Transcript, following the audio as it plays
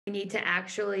We need to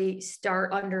actually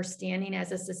start understanding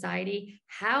as a society,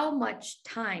 how much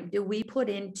time do we put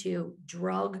into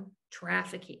drug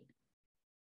trafficking?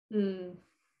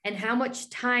 And how much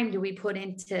time do we put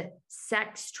into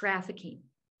sex trafficking?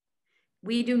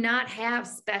 We do not have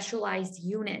specialized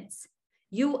units.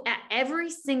 At every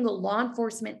single law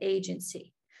enforcement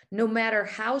agency, no matter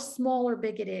how small or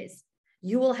big it is,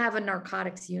 you will have a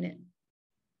narcotics unit.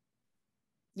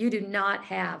 You do not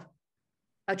have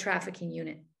a trafficking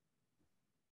unit.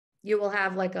 You will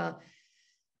have like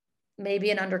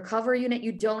maybe an undercover unit.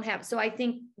 You don't have. So I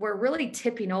think we're really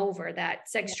tipping over that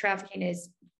sex trafficking is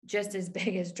just as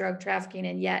big as drug trafficking.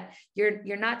 And yet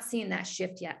you're not seeing that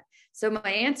shift yet. So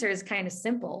my answer is kind of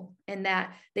simple in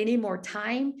that they need more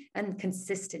time and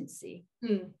consistency.